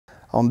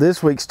On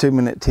this week's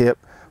 2-minute tip,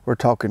 we're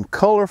talking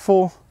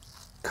colorful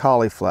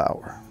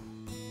cauliflower.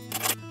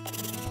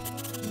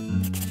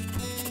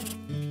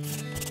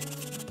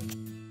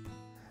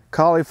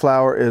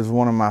 Cauliflower is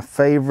one of my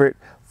favorite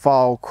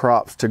fall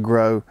crops to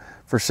grow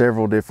for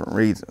several different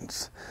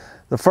reasons.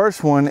 The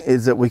first one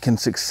is that we can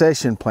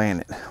succession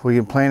plant it. We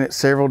can plant it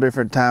several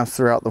different times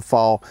throughout the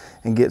fall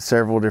and get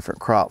several different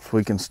crops.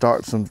 We can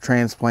start some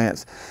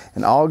transplants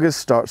in August,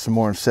 start some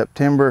more in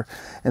September,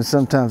 and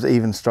sometimes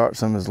even start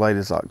some as late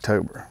as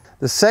October.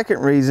 The second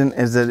reason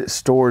is that it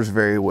stores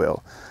very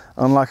well.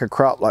 Unlike a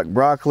crop like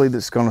broccoli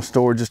that's going to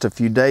store just a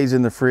few days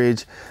in the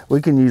fridge,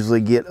 we can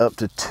usually get up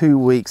to 2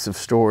 weeks of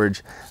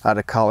storage out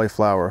of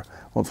cauliflower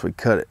once we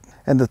cut it.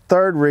 And the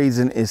third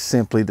reason is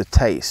simply the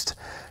taste.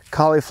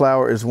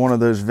 Cauliflower is one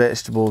of those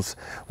vegetables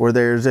where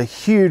there's a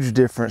huge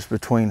difference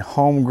between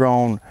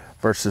homegrown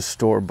versus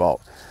store-bought.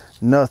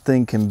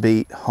 Nothing can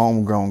beat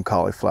homegrown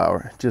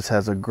cauliflower. It just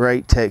has a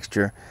great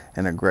texture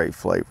and a great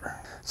flavor.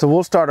 So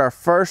we'll start our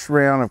first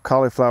round of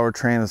cauliflower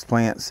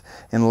transplants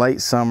in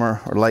late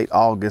summer or late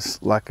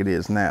August like it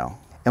is now.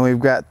 And we've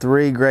got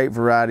 3 great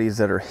varieties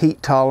that are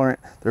heat tolerant.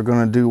 They're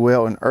going to do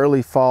well in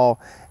early fall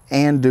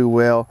and do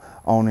well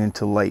on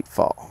into late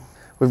fall.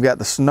 We've got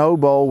the Snow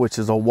Bowl, which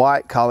is a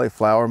white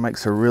cauliflower,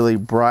 makes a really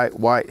bright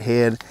white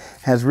head,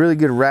 has really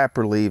good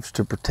wrapper leaves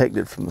to protect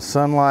it from the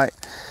sunlight.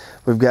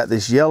 We've got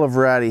this yellow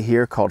variety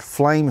here called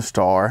Flame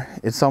Star.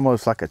 It's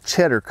almost like a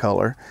cheddar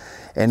color,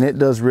 and it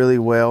does really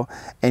well.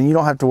 And you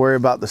don't have to worry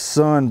about the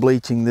sun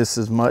bleaching this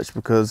as much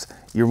because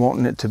you're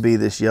wanting it to be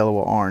this yellow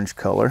or orange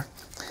color.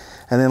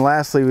 And then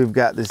lastly, we've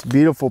got this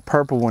beautiful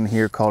purple one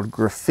here called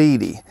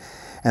Graffiti.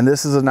 And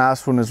this is a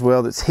nice one as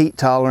well that's heat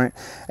tolerant,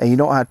 and you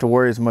don't have to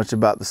worry as much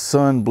about the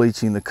sun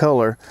bleaching the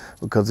color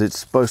because it's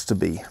supposed to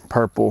be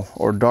purple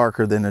or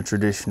darker than a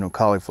traditional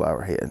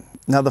cauliflower head.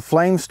 Now the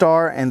Flame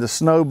Star and the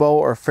Snow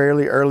Bowl are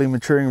fairly early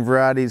maturing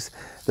varieties.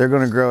 They're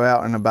going to grow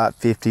out in about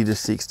 50 to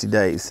 60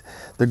 days.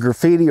 The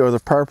Graffiti or the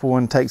purple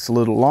one takes a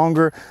little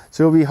longer,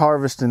 so you'll be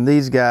harvesting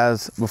these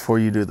guys before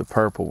you do the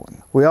purple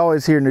one. We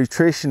always hear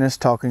nutritionists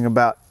talking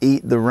about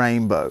eat the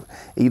rainbow.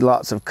 Eat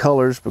lots of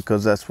colors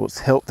because that's what's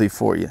healthy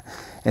for you.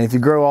 And if you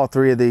grow all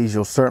 3 of these,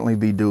 you'll certainly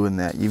be doing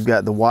that. You've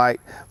got the white,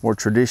 more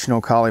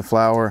traditional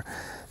cauliflower,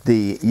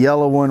 the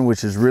yellow one,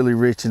 which is really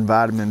rich in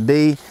vitamin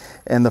B,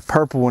 and the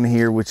purple one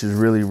here, which is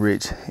really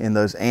rich in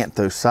those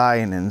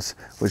anthocyanins,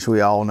 which we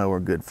all know are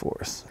good for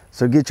us.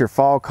 So get your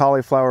fall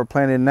cauliflower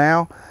planted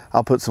now.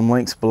 I'll put some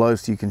links below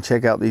so you can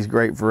check out these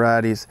great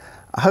varieties.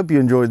 I hope you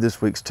enjoyed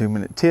this week's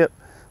 2-minute tip.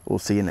 We'll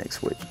see you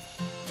next week.